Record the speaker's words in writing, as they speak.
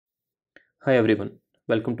Hi everyone,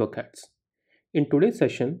 welcome to Acads. In today's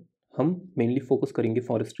session, हम mainly focus करेंगे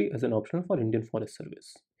forestry as an optional for Indian Forest Service.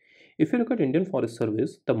 If you look at Indian Forest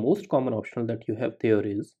Service, the most common optional that you have there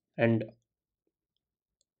is, and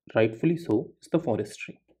rightfully so, is the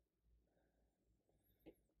forestry.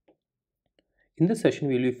 In this session,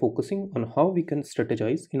 we will be focusing on how we can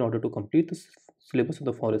strategize in order to complete the syllabus of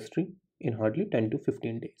the forestry in hardly 10 to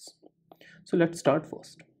 15 days. So let's start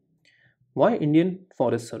first. Why Indian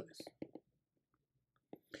Forest Service?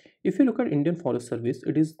 If you look at Indian Forest Service,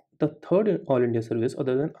 it is the third All India service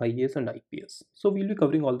other than IAS and IPS. So we'll be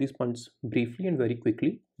covering all these points briefly and very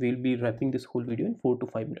quickly. We'll be wrapping this whole video in 4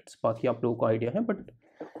 to 5 minutes. बाकी आप लोगों को idea है, but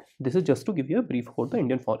this is just to give you a brief about the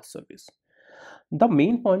Indian Forest Service. The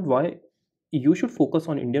main point why you should focus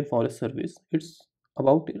on Indian Forest Service, it's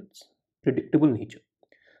about its predictable nature.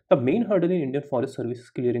 The main hurdle in Indian Forest Service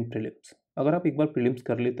is clearing prelims. अगर आप एक बार prelims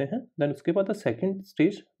कर लेते हैं, then उसके बाद the second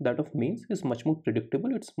stage, that of mains, is much more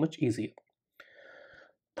predictable. It's much easier.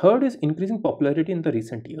 Third is increasing popularity in the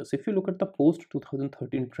recent years. If you look at the post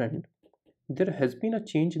 2013 trend, there has been a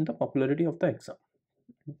change in the popularity of the exam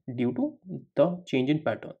due to the change in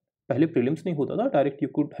pattern. पहले prelims नहीं होता था, direct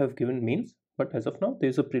you could have given mains, but as of now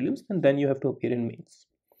there is a prelims and then you have to appear in mains.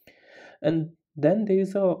 And then there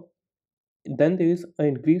is an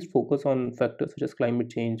increased focus on factors such as climate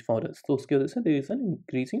change, forests. So उसकी वजह से there is an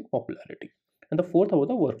increasing popularity. And the fourth about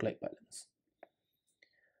the work-life balance.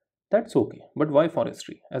 That's okay, but why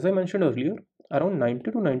forestry? As I mentioned earlier, around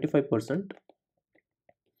 90 to 95%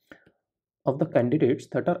 of the candidates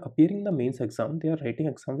that are appearing in the mains exam, they are writing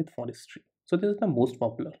exam with forestry. So this is the most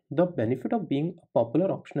popular. The benefit of being a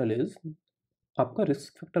popular optional is आपका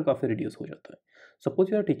risk factor काफ़ी reduce हो जाता है.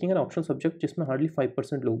 Suppose you are taking an optional subject जिसमें hardly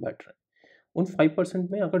 5% लोग बैठ रहे हैं. उन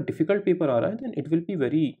 5% में अगर डिफिकल्ट पेपर आ रहा है then it will be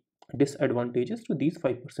very disadvantages to these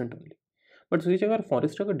 5% only. But सोचिए अगर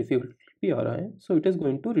फॉरेस्ट अगर डिफिकल्ट भी आ रहा है so it is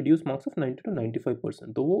going to reduce marks of 90 to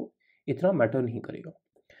 95%, तो वो इतना मैटर नहीं करेगा.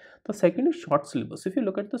 The second is short syllabus. If you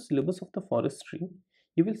look at the syllabus of the forestry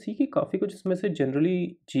you will see कि काफ़ी कुछ इसमें से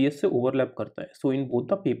जनरली जीएस से ओवरलैप करता है. सो in both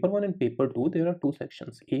the paper 1 and paper 2 there are two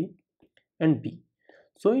sections, A and B.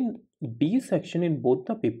 So in B section in both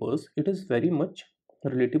the papers, it is very much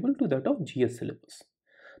relatable to that of GS syllabus.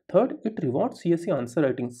 Third, it rewards CSE answer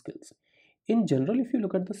writing skills. In general, if you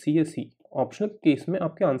look at the CSE optional case में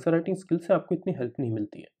आपके answer writing skills से आपको इतनी help नहीं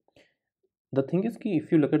मिलती है. The thing is कि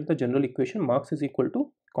if you look at the general equation, marks is equal to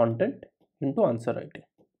content into answer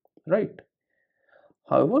writing, right?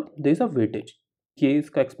 However, there is a weightage. K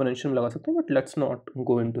इसका exponential में लगा सकते हैं, but let's not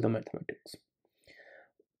go into the mathematics.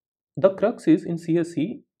 The crux is in CSE,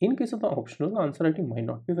 in case of the optional, the answer writing might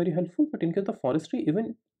not be very helpful, but in case of the forestry, even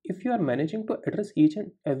if you are managing to address each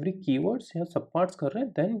and every keywords या subparts कर रहे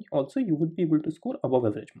हैं, then also you would be able to score above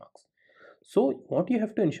average marks. So what you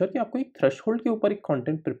have to ensure कि आपको एक threshold के ऊपर एक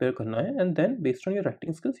content prepare करना है, and then based on your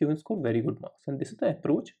writing skills, you can score very good marks. And this is the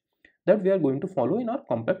approach that we are going to follow in our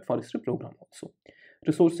Compact Forestry program also.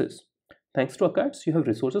 Resources. Thanks to Acads, you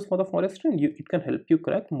have resources for the forestry, and it can help you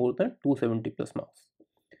crack more than 270 plus marks.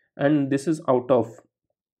 And this is out of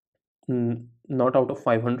not out of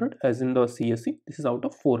 500 as in the CSE, this is out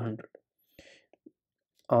of 400.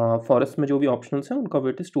 Forest में जो भी optionals हैं उनका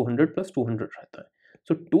wait is 200 plus 200 रहता है.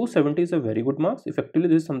 सो 270 is a very good marks. Effectively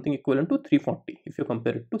this is something equivalent to 340 if you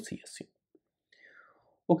compare it to CSE.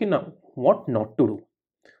 Okay, now what not to do?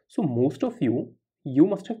 So most of you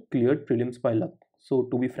must have cleared prelims by luck. So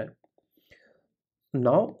to be frank,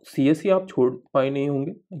 now CSE आप छोड़ पाए नहीं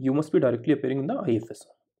होंगे. You must be directly appearing in the IFS.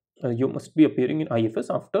 You must be appearing in IFS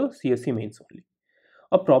after CSE mains only.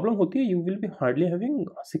 अब problem होती है, you will be hardly having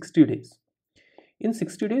 60 days. In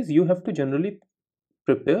 60 days you have to generally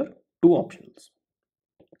prepare 2 optionals.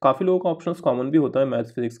 काफ़ी लोगों का optionals common भी होता है,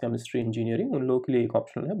 maths, physics, chemistry, engineering, उन लोगों के लिए एक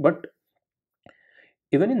ऑप्शनल है. But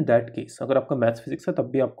even in that case अगर आपका मैथ्स फिजिक्स है तब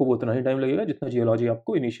भी आपको वो उतना ही टाइम लगेगा जितना जियोलॉजी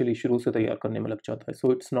आपको इनिशियली शुरू से तैयार करने में लग जाता है.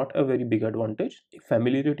 So it's not a very big advantage.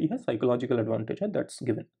 Familiarity है, साइकोलॉजिकल एडवांटेज है, that's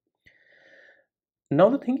given. Now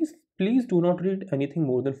the thing is, please do not read anything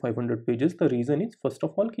more than 500 pages. The reason is, first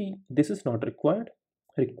of all, कि this is not required.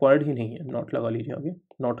 Required ही नहीं है, not लगा लीजिए आगे,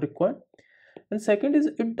 not required. And second is,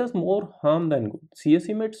 it does more harm than good.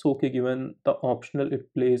 CSE में it's okay given the optional it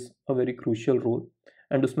plays a very crucial role.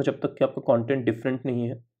 And उसमें जब तक कि आपका content different नहीं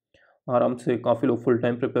है, आराम से काफ़ी लोग फुल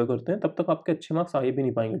टाइम प्रिपेयर करते हैं, तब तक आपके अच्छे मार्क्स आ ही भी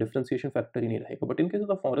नहीं पाएंगे, डिफ्रेंसिएशन फैक्टर ही नहीं रहेगा. But in case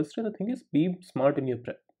of the forestry the thing is B smart in your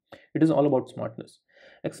prep. It is all about smartness.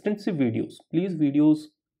 Extensive videos, please videos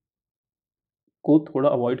को थोड़ा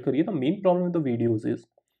अवॉइड करिए. The main problem with the videos is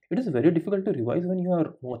it is very difficult to revise when you are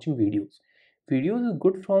watching videos. Videos is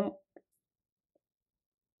good from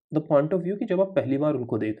the point of view कि जब आप पहली बार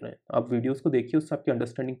उनको देख रहे हैं, आप वीडियोस को देखिए, उससे आपकी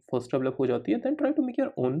अंडरस्टैंडिंग फर्स्ट डेवलप हो जाती है, then try to make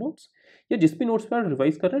your own notes, या जिस भी नोट्स पे आप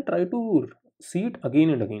रिवाइज कर रहे हैं, try to see it again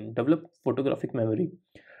and again, develop photographic memory,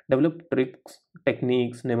 develop tricks,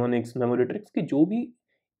 techniques, mnemonics, memory tricks की जो भी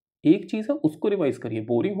एक चीज़ है उसको रिवाइज करिए।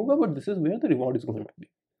 बोरिंग होगा but this is where the reward is going to be.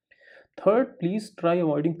 Third, please try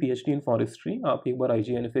avoiding PhD in forestry. आप एक बार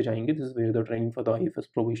आईजीएनएफए जाएंगे, this is where the training for the IFS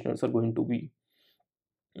probationers are going to be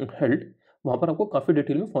held. वहाँ पर आपको काफ़ी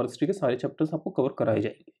detail में forestry के सारे चैप्टर्स आपको कवर कराए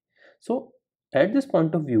जाएंगे। सो at this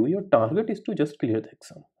point of view your target is to just clear the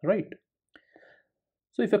exam, right?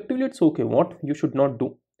 So effectively it's okay what you should not do.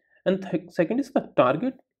 And second is the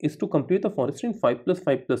target is to complete the forestry in 5 plus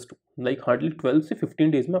 5 plus 2, like hardly 12 से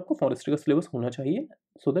 15 days में आपको forestry का syllabus होना चाहिए,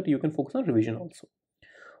 so that you can focus on revision also.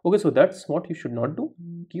 Okay, so that's what you should not do.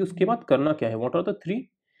 कि उसके बाद करना क्या है? What are the 3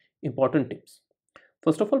 important tips?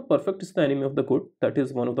 First of all, perfect is the enemy of the good. That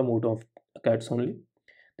is one of the motto of Acads only.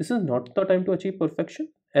 This is not the time to achieve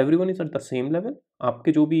perfection. Everyone is at the same level.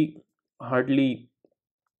 आपके जो भी hardly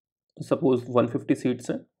suppose 150 seats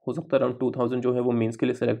हैं, हो सकता है around 2000 जो है वो मेंस के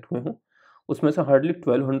लिए सेलेक्ट हुए हों, उसमें से हार्डली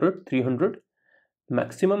 1200 300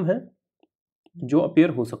 मैक्सिमम है जो अपेयर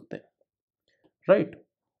हो सकते हैं, राइट?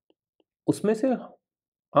 उसमें से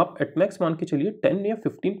आप एट मैक्स मान के चलिए 10 या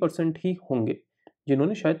 15% ही होंगे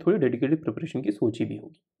जिन्होंने शायद थोड़ी डेडिकेटेड प्रिपरेशन की सोची भी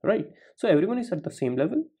होगी, right? So everyone is at the same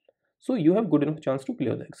level, so you have good enough chance to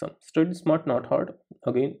clear the exam. Study smart, not hard.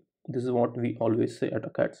 Again, this is what we always say at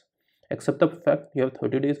Acads. Accept the fact you have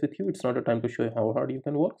 30 days with you. It's not a time to show you how hard you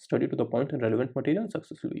can work. Study to the point and relevant material and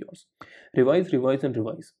successfully yours. Revise, revise and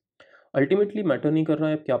revise. Ultimately matter नहीं कर रहा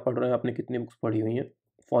है आप क्या पढ़ रहे हैं, आपने कितनी बुक्स पढ़ी हुई हैं।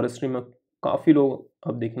 फॉरेस्ट्री में काफ़ी लोग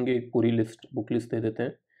आप देखेंगे एक पूरी लिस्ट, बुक लिस्ट दे देते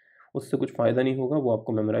हैं, उससे कुछ फ़ायदा नहीं होगा, वो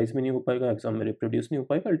आपको मेमोराइज भी नहीं हो पाएगा, एग्जाम में रिप्रोड्यूस नहीं हो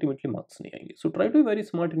पाएगा, अल्टीमेटली मार्क्स नहीं आएंगे। So try to be very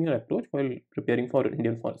smart in your approach while preparing for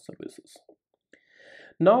Indian forest services.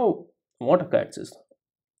 Now what अकैड्स is,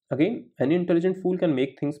 again, any intelligent fool can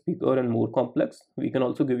make things bigger and more complex. We can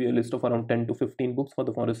also give you a list of around 10 to 15 books for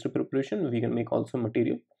the forestry preparation. We can make also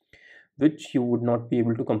material which you would not be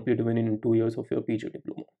able to complete even in 2 years of your PG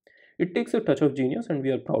diploma. It takes a touch of genius and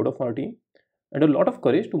we are proud of our team and a lot of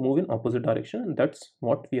courage to move in opposite direction, and that's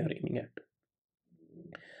what we are aiming at.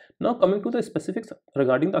 Now coming to the specifics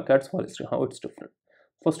regarding the Acads forestry, how it's different.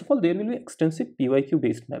 First of all, there will be extensive PYQ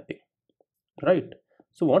based mapping, right?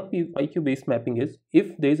 So what PYQ based mapping is, if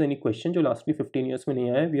there is any question जो last 15 years में नहीं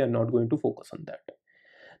आया, we are not going to focus on that.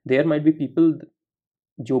 There might be people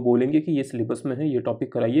जो बोलेंगे कि ये syllabus में है, ये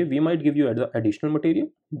टॉपिक कराइए, we might give you additional material,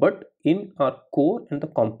 but in our core and the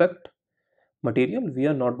compact material we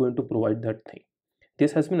are not going to provide that thing.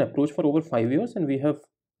 This has been approached for over 5 years and we have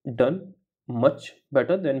done much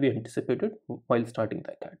better than we anticipated while starting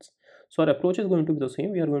the Acads. So our approach is going to be the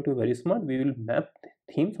same. We are going to be very smart. We will map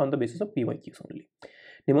themes on the basis of PYQs only.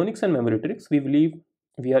 Mnemonics and memory tricks, we believe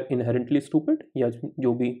we are inherently stupid, या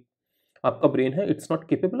जो भी आपका brain है, it's not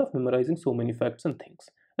capable of memorizing so many facts and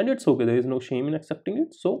things, and it's okay, there is no shame in accepting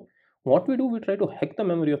it. So what we do, we try to hack the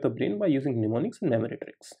memory of the brain by using mnemonics and memory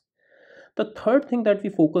tricks. The third thing that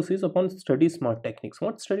we focus is upon study smart techniques.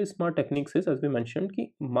 What study smart techniques is, as we mentioned, कि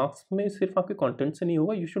marks में सिर्फ आपके content से नहीं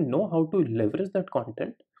होगा, you should know how to leverage that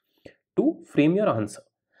content to frame your answer.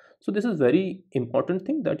 So this is very important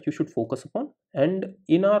thing that you should focus upon, and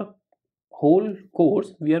in our whole course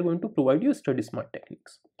we are going to provide you study smart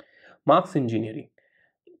techniques. Marks engineering,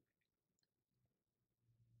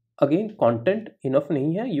 again content enough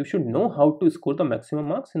nahi hai, you should know how to score the maximum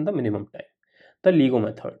marks in the minimum time. The LEGO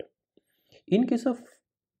method, in case of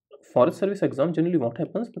forest service exam generally what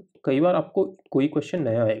happens, kai baar aapko koi question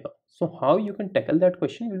naya aayega, so how you can tackle that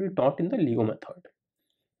question will be taught in the LEGO method.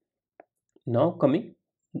 Now coming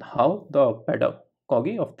how the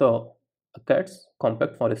pedagogy of the Acads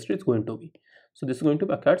Compact Forestry is going to be. So this is going to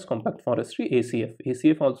be Acads Compact Forestry ACF.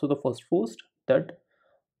 ACF also the first post that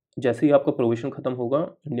जैसे ही आपका provision खत्म होगा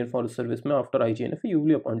Indian forest service में after IGNF, you will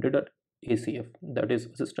be appointed at ACF, that is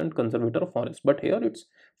Assistant Conservator of Forest. But here it's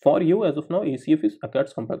for you as of now, ACF is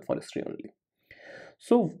Acads Compact Forestry only.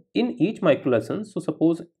 So in each micro lesson, so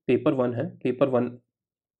suppose paper 1 है, paper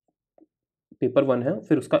 1 है,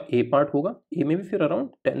 फिर उसका ए part होगा, ए में भी फिर around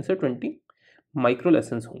 10 से 20 micro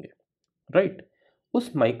lessons होंगे, राइट?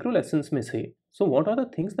 उस माइक्रो लेसन्स में से so what are the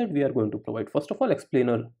things that we are going to provide? First of all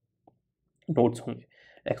explainer notes होंगे.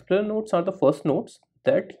 Explainer notes are the first notes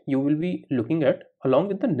that you will be looking at along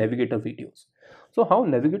with the navigator videos. So how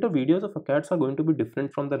navigator videos of Acads are going to be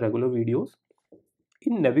different from the regular videos?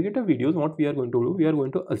 In navigator videos, what we are going to do, we are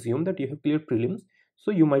going to assume that you have cleared prelims,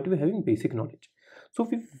 so you might be having basic knowledge. So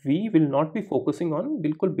we will not be focusing on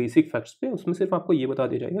बिल्कुल basic facts पे, उसमें सिर्फ आपको ये बता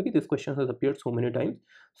दिया जाएगा कि this question has appeared so many times,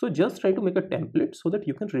 so just try to make a template so that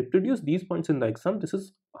you can reproduce these points in the exam. This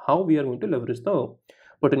is how we are going to leverage the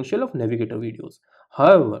potential of navigator videos.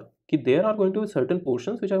 However, कि there are going to be certain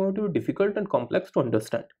portions which are going to be difficult and complex to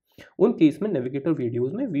understand. उन case में navigator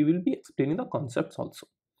videos में we will be explaining the concepts also.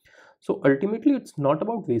 So ultimately it's not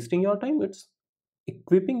about wasting your time, it's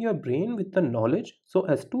equipping your brain with the knowledge so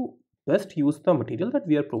as to best use the material that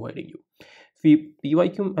we are providing you.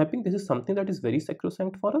 PYQ mapping, this is something that is very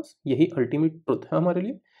sacrosanct for us. यही ultimate truth है हमारे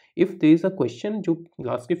लिए. If there is a question जो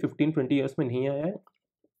last के 15-20 years में नहीं आया है,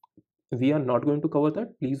 we are not going to cover that.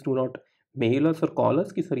 Please do not mail us or call us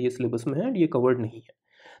कि सर ये syllabus में है and ये covered नहीं है.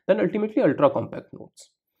 Then ultimately ultra compact notes.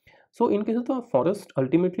 So in case of the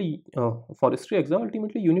forestry exam,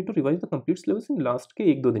 ultimately you need to revise the complete syllabus in last के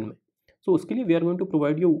 1-2 दिन में. So उसके लिए we are going to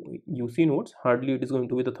provide you UC notes. Hardly it is going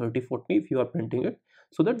to be the 30-40 if you are printing it.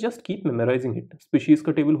 So that just keep memorizing it. Species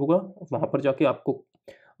का table होगा, वहाँ पर जाके आपको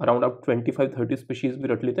around आप 25-30 species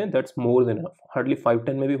भी रट लेते हैं. That's more than enough. Hardly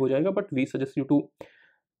 5-10 में भी हो जाएगा, but we suggest you to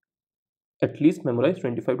at least memorize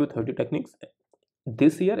 25-30 techniques.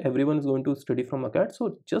 This year everyone is going to study from Acads, so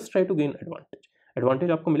just try to gain advantage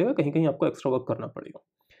आपको मिलेगा, कहीं कहीं आपको एक्स्ट्रा वर्क करना पड़ेगा.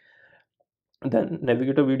 देन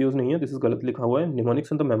नेविगेटर वीडियोस नहीं है, दिस इज गलत लिखा हुआ है.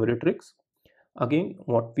 Mnemonics and the memory tricks, again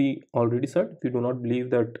what we already said, we do not believe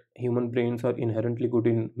that human brains are inherently good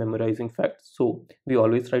in memorizing facts, so we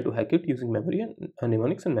always try to hack it using memory and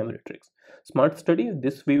mnemonics and memory tricks. Smart study,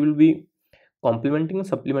 this we will be complementing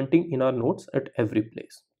and supplementing in our notes at every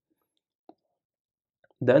place.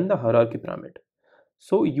 Then the hierarchy pyramid.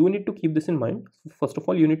 So you need to keep this in mind. First of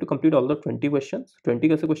all, you need to complete all the 20 questions. 20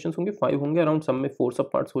 कैसे questions होंगे? 5 होंगे around, सब में 4 सब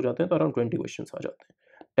parts हो जाते हैं, तो अराउंड 20 questions आ जाते हैं.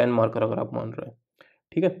 10 मार्कर अगर आप मान रहे हैं,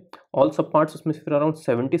 ठीक है. ऑल सब पार्ट्स, उसमें से फिर अराउंड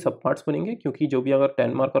 70 सब पार्ट्स बनेंगे, क्योंकि जो भी अगर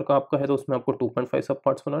 10 मार्कर का आपका है तो उसमें आपको 2.5 सब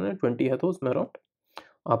पार्ट्स बनाने हैं, 20 है तो उसमें अराउंड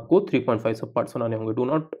आपको 3.5 सब पार्ट्स बनाने होंगे. Do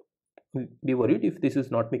not be worried if this is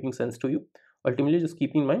not making sense to you. Ultimately, just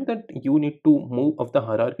keep in mind that you need to move up the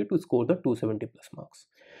hierarchy to score the 270 plus marks.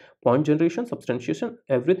 Point generation, substantiation,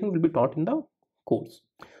 everything will be taught in the course.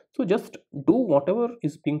 So just do whatever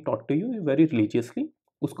is being taught to you very religiously.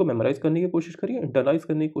 उसको memorize करने की कोशिश करिए, internalize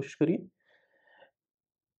करने की कोशिश करिए.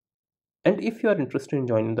 And if you are interested in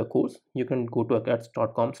joining the course, you can go to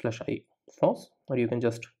acads.com/ifs, or you can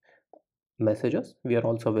just message us. We are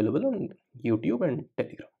also available on YouTube and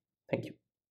Telegram. Thank you.